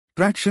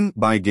Traction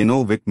by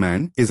Gino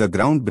Wickman is a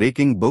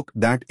groundbreaking book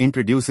that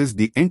introduces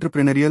the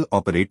Entrepreneurial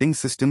Operating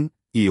System,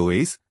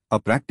 EOS, a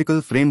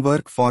practical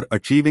framework for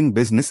achieving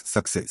business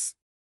success.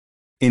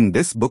 In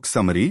this book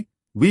summary,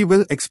 we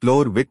will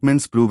explore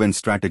Wickman's proven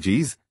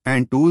strategies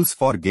and tools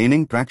for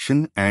gaining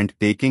traction and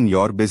taking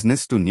your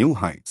business to new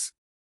heights.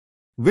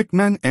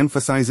 Wickman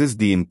emphasizes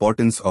the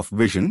importance of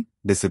vision,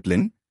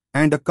 discipline,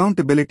 and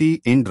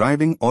accountability in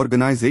driving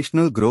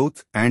organizational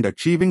growth and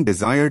achieving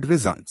desired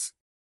results.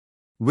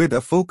 With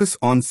a focus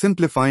on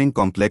simplifying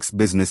complex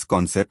business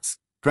concepts,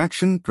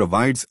 Traction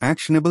provides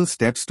actionable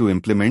steps to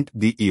implement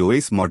the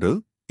EOS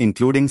model,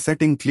 including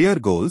setting clear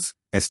goals,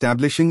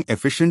 establishing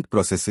efficient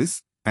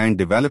processes, and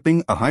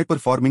developing a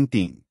high-performing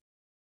team.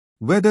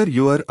 Whether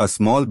you are a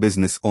small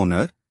business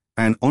owner,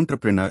 an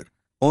entrepreneur,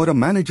 or a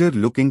manager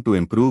looking to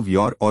improve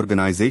your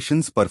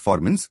organization's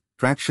performance,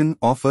 Traction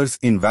offers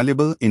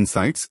invaluable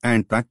insights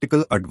and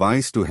practical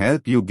advice to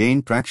help you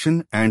gain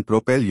traction and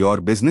propel your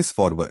business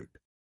forward.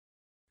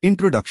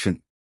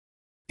 Introduction.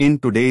 In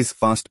today's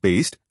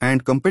fast-paced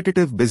and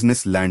competitive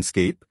business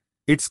landscape,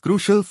 it's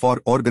crucial for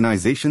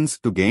organizations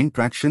to gain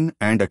traction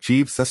and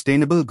achieve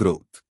sustainable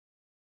growth.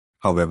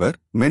 However,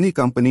 many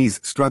companies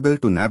struggle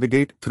to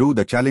navigate through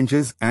the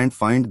challenges and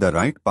find the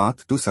right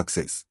path to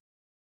success.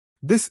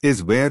 This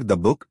is where the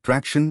book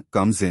Traction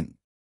comes in.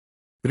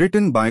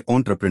 Written by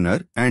entrepreneur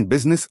and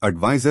business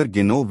advisor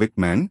Gino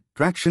Wickman,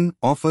 Traction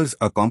offers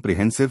a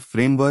comprehensive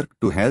framework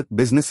to help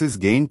businesses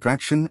gain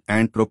traction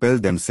and propel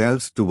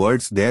themselves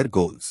towards their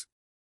goals.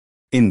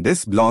 In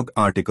this blog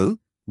article,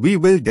 we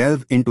will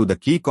delve into the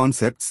key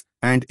concepts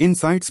and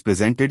insights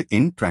presented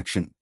in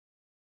Traction.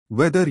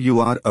 Whether you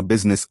are a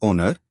business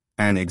owner,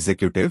 an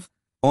executive,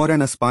 or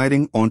an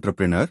aspiring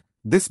entrepreneur,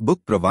 this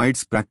book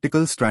provides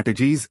practical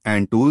strategies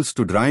and tools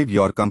to drive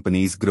your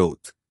company's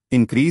growth,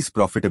 increase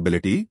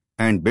profitability,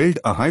 and build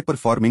a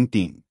high-performing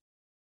team.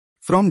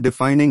 From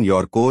defining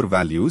your core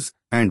values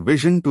and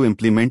vision to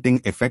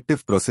implementing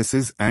effective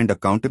processes and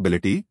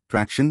accountability,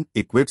 Traction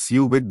equips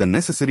you with the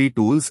necessary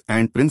tools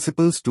and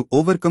principles to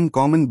overcome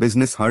common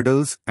business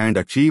hurdles and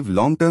achieve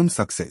long-term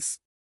success.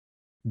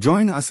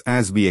 Join us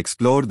as we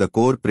explore the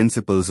core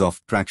principles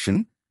of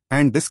Traction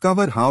and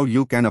discover how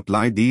you can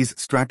apply these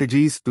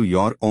strategies to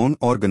your own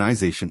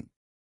organization.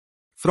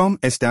 From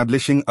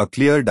establishing a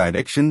clear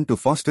direction to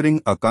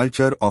fostering a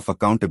culture of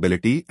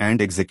accountability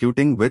and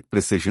executing with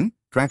precision,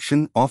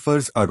 Traction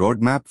offers a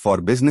roadmap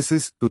for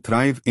businesses to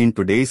thrive in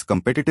today's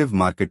competitive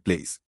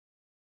marketplace.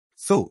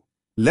 So,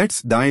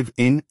 let's dive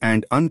in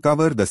and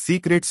uncover the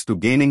secrets to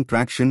gaining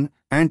traction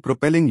and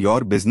propelling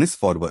your business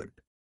forward.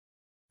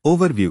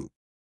 Overview.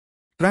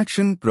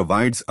 Traction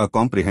provides a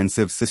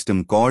comprehensive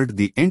system called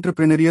the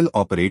Entrepreneurial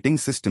Operating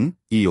System,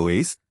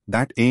 EOS,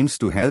 that aims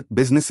to help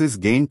businesses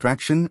gain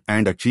traction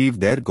and achieve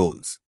their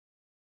goals.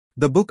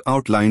 The book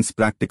outlines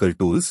practical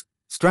tools,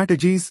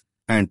 strategies,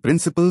 and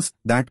principles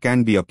that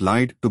can be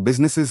applied to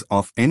businesses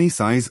of any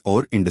size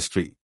or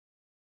industry.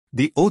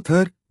 The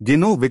author,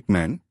 Gino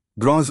Wickman,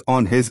 draws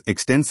on his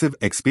extensive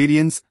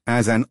experience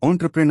as an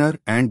entrepreneur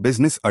and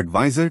business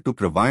advisor to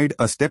provide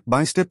a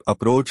step-by-step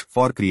approach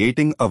for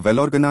creating a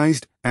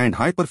well-organized and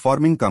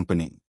high-performing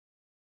company.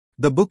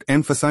 The book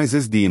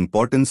emphasizes the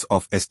importance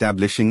of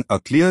establishing a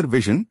clear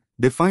vision,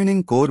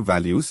 defining core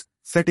values,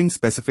 setting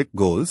specific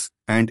goals,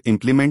 and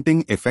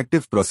implementing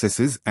effective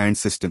processes and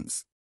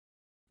systems.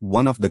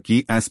 One of the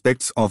key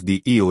aspects of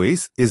the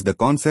EOS is the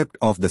concept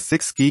of the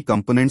 6 key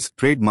components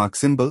trademark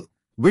symbol,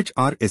 which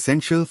are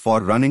essential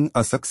for running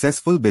a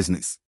successful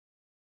business.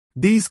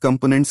 These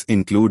components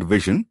include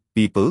vision,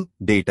 people,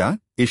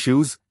 data,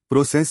 issues,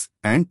 process,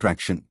 and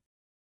traction.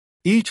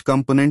 Each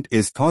component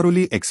is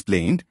thoroughly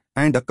explained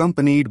and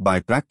accompanied by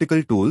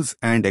practical tools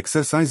and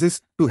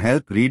exercises to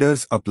help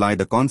readers apply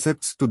the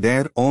concepts to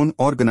their own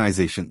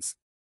organizations.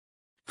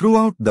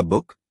 Throughout the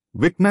book,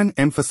 Wickman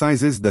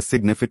emphasizes the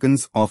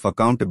significance of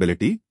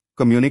accountability,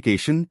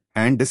 communication,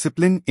 and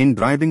discipline in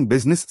driving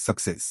business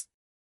success.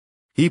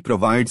 He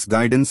provides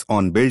guidance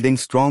on building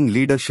strong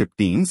leadership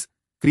teams,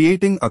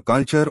 creating a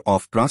culture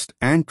of trust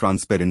and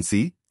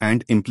transparency,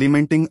 and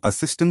implementing a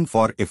system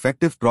for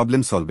effective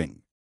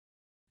problem-solving.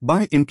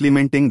 By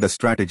implementing the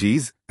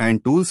strategies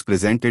and tools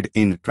presented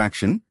in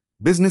Traction,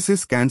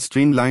 businesses can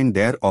streamline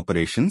their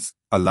operations,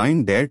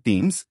 align their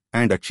teams,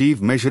 and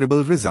achieve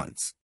measurable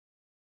results.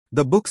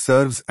 The book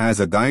serves as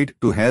a guide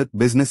to help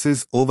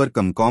businesses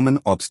overcome common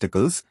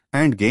obstacles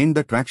and gain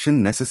the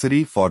traction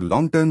necessary for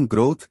long-term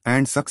growth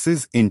and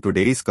success in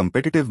today's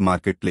competitive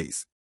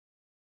marketplace.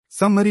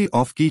 Summary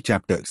of key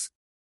chapters.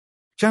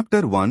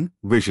 Chapter 1,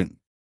 Vision.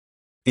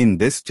 In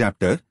this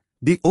chapter,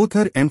 the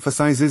author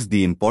emphasizes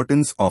the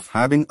importance of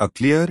having a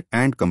clear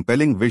and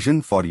compelling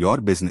vision for your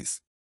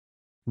business.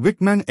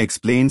 Wickman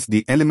explains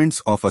the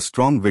elements of a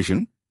strong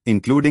vision,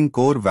 including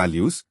core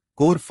values,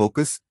 core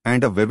focus,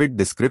 and a vivid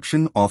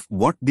description of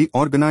what the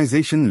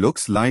organization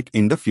looks like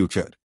in the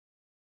future.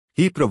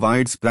 He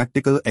provides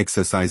practical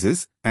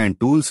exercises and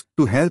tools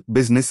to help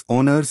business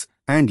owners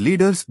and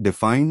leaders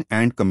define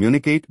and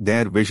communicate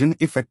their vision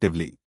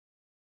effectively.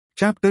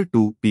 Chapter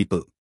 2,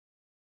 People.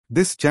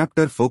 This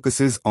chapter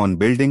focuses on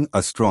building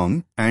a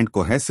strong and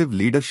cohesive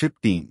leadership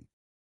team.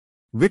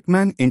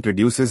 Wickman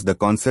introduces the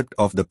concept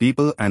of the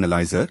People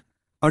Analyzer,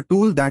 a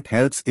tool that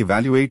helps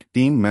evaluate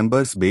team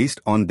members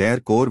based on their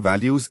core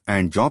values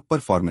and job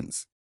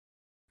performance.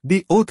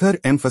 The author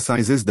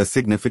emphasizes the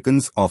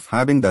significance of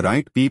having the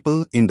right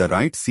people in the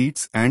right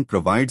seats and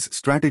provides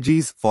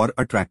strategies for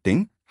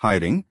attracting,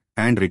 hiring,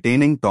 and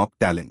retaining top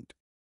talent.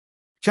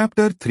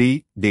 Chapter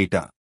 3,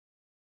 Data.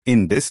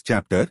 In this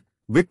chapter,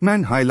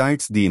 Wickman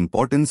highlights the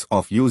importance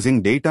of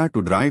using data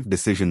to drive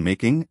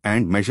decision-making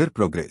and measure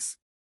progress.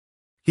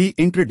 He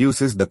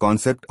introduces the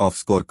concept of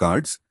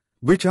scorecards,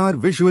 which are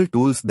visual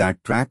tools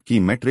that track key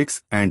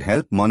metrics and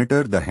help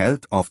monitor the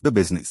health of the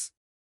business.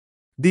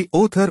 The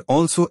author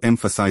also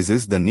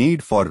emphasizes the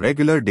need for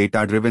regular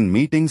data-driven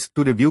meetings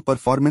to review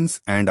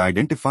performance and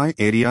identify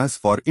areas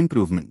for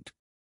improvement.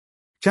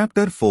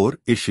 Chapter 4,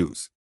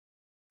 Issues.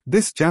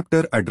 This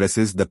chapter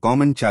addresses the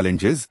common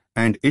challenges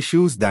and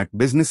issues that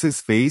businesses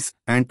face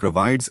and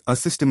provides a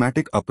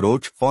systematic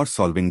approach for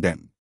solving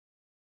them.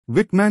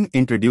 Wickman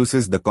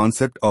introduces the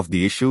concept of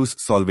the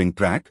issues-solving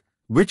track,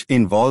 which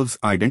involves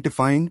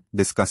identifying,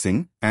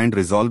 discussing, and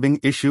resolving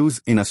issues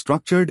in a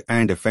structured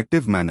and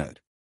effective manner.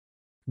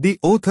 The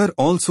author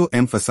also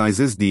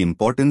emphasizes the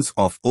importance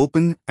of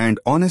open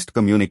and honest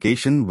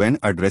communication when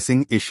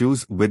addressing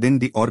issues within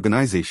the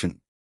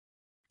organization.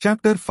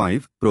 Chapter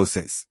 5,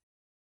 Process.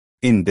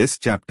 In this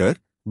chapter,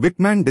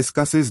 Wickman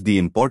discusses the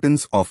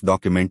importance of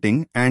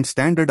documenting and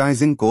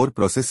standardizing core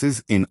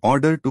processes in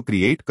order to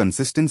create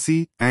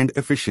consistency and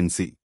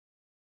efficiency.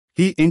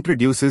 He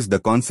introduces the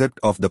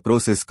concept of the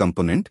process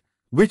component,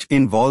 which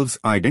involves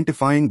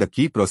identifying the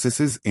key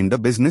processes in the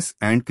business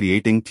and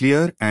creating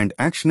clear and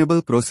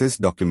actionable process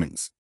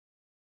documents.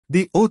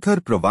 The author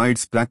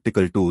provides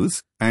practical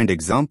tools and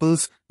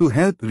examples to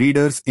help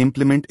readers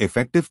implement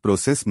effective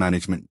process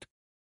management.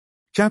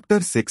 Chapter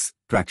 6,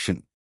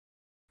 Traction.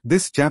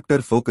 This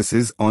chapter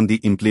focuses on the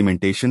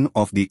implementation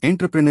of the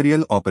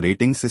Entrepreneurial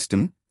Operating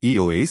System,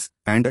 EOS,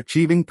 and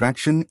achieving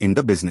traction in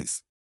the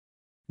business.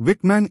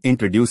 Wickman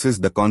introduces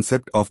the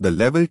concept of the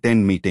Level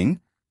 10 meeting,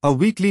 a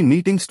weekly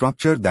meeting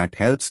structure that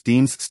helps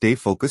teams stay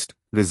focused,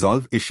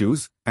 resolve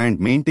issues, and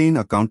maintain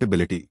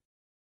accountability.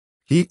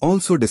 He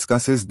also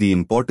discusses the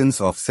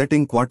importance of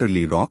setting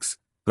quarterly ROCs,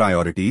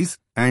 priorities,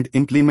 and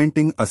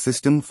implementing a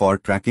system for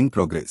tracking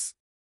progress.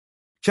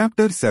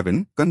 Chapter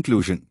 7,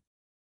 Conclusion.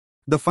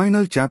 The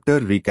final chapter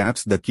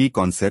recaps the key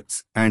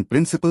concepts and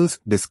principles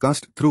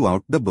discussed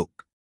throughout the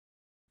book.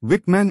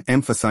 Wickman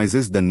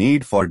emphasizes the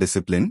need for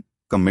discipline,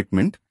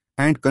 commitment,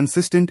 and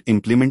consistent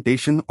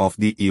implementation of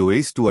the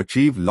EOS to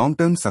achieve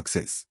long-term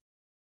success.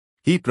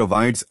 He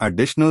provides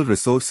additional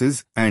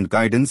resources and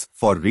guidance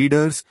for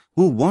readers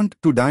who want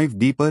to dive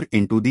deeper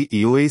into the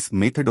EOS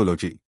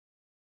methodology.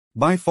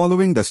 By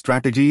following the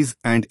strategies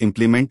and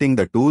implementing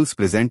the tools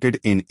presented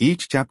in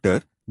each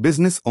chapter,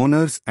 business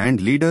owners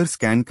and leaders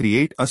can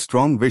create a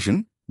strong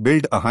vision,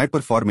 build a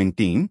high-performing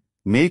team,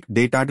 make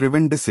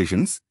data-driven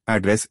decisions,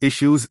 address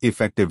issues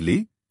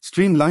effectively,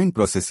 streamline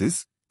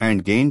processes,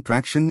 and gain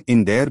traction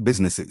in their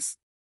businesses.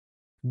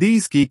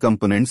 These key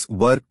components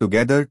work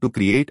together to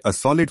create a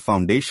solid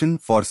foundation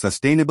for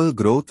sustainable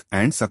growth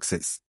and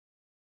success.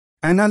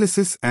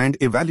 Analysis and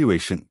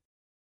evaluation.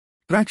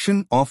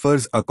 Traction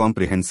offers a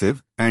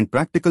comprehensive and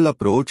practical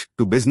approach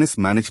to business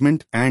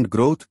management and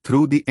growth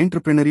through the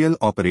Entrepreneurial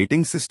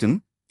Operating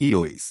System,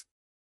 EOS.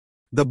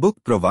 The book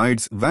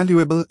provides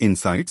valuable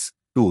insights,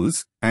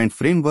 tools, and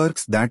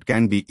frameworks that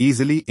can be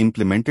easily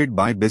implemented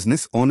by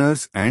business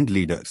owners and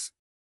leaders.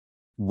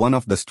 One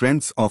of the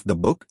strengths of the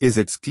book is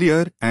its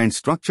clear and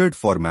structured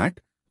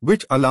format,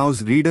 which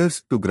allows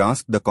readers to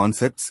grasp the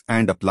concepts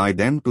and apply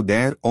them to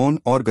their own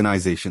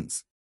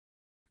organizations.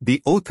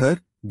 The author,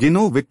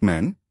 Gino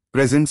Wickman,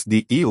 presents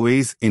the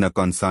EOS in a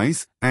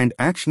concise and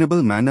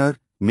actionable manner,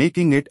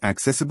 making it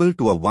accessible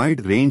to a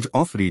wide range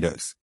of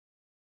readers.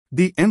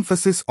 The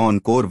emphasis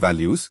on core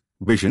values,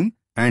 vision,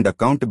 and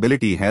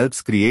accountability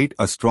helps create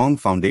a strong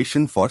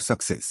foundation for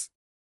success.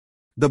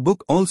 The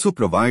book also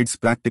provides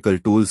practical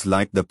tools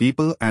like the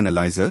People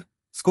Analyzer,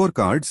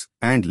 scorecards,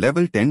 and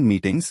Level 10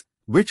 meetings,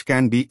 which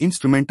can be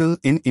instrumental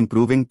in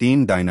improving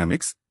team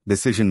dynamics,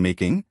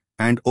 decision-making,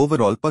 and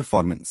overall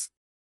performance.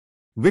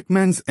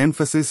 Wickman's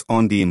emphasis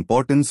on the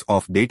importance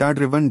of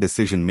data-driven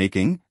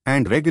decision-making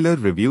and regular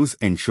reviews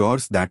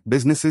ensures that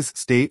businesses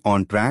stay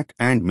on track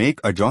and make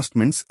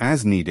adjustments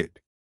as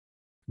needed.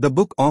 The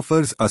book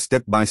offers a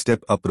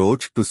step-by-step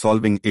approach to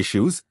solving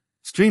issues,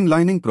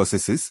 streamlining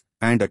processes,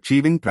 and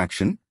achieving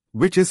traction,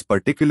 which is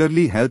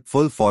particularly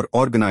helpful for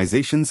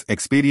organizations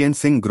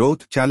experiencing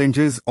growth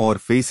challenges or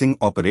facing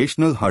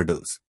operational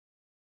hurdles.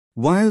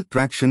 While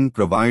traction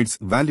provides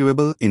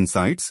valuable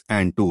insights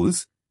and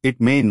tools, it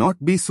may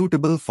not be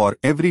suitable for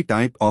every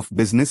type of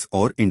business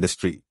or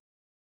industry.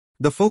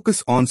 The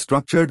focus on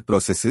structured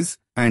processes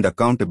and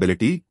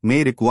accountability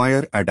may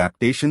require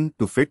adaptation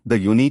to fit the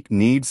unique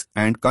needs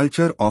and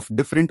culture of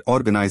different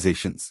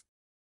organizations.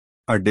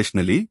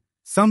 Additionally,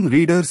 Some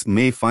readers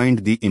may find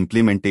the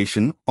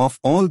implementation of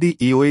all the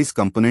EOA's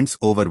components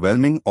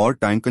overwhelming or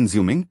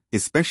time-consuming,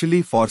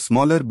 especially for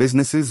smaller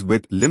businesses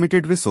with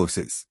limited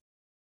resources.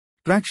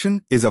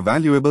 Traction is a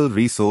valuable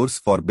resource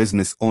for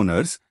business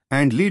owners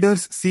and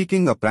leaders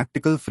seeking a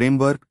practical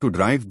framework to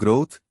drive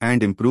growth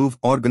and improve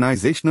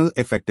organizational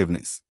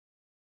effectiveness.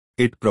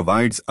 It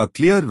provides a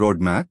clear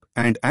roadmap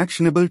and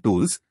actionable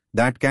tools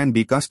that can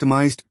be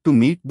customized to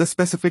meet the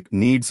specific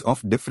needs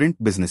of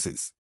different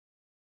businesses.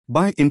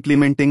 By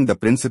implementing the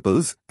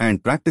principles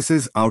and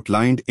practices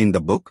outlined in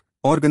the book,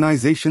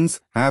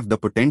 organizations have the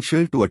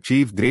potential to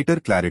achieve greater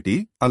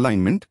clarity,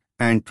 alignment,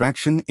 and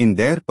traction in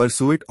their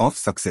pursuit of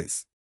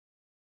success.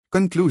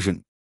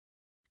 Conclusion.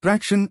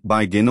 Traction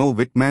by Gino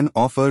Wickman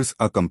offers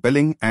a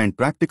compelling and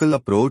practical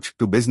approach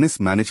to business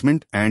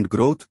management and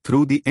growth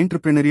through the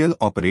Entrepreneurial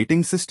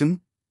Operating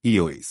System,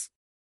 EOAs.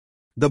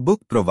 The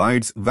book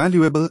provides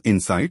valuable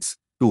insights,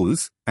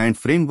 tools, and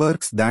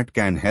frameworks that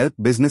can help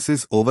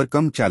businesses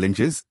overcome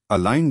challenges,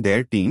 align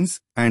their teams,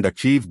 and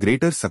achieve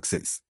greater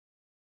success.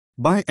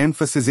 By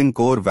emphasizing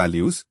core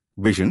values,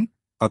 vision,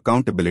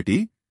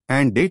 accountability,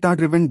 and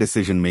data-driven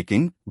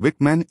decision-making,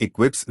 Wickman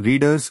equips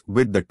readers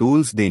with the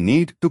tools they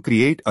need to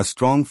create a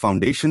strong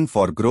foundation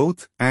for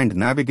growth and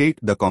navigate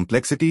the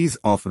complexities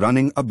of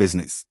running a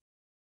business.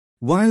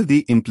 While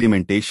the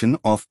implementation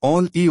of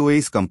all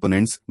EOA's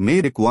components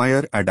may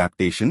require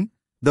adaptation,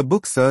 the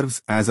book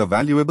serves as a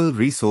valuable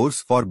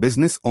resource for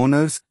business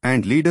owners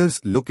and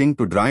leaders looking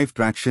to drive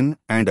traction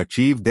and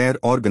achieve their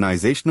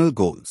organizational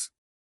goals.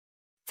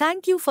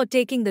 Thank you for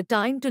taking the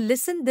time to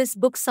listen this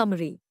book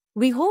summary.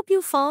 We hope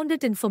you found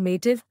it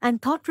informative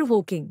and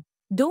thought-provoking.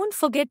 Don't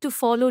forget to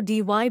follow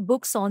DY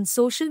Books on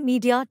social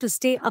media to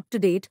stay up to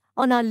date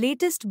on our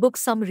latest book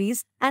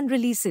summaries and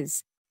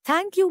releases.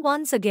 Thank you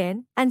once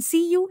again and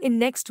see you in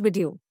next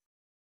video.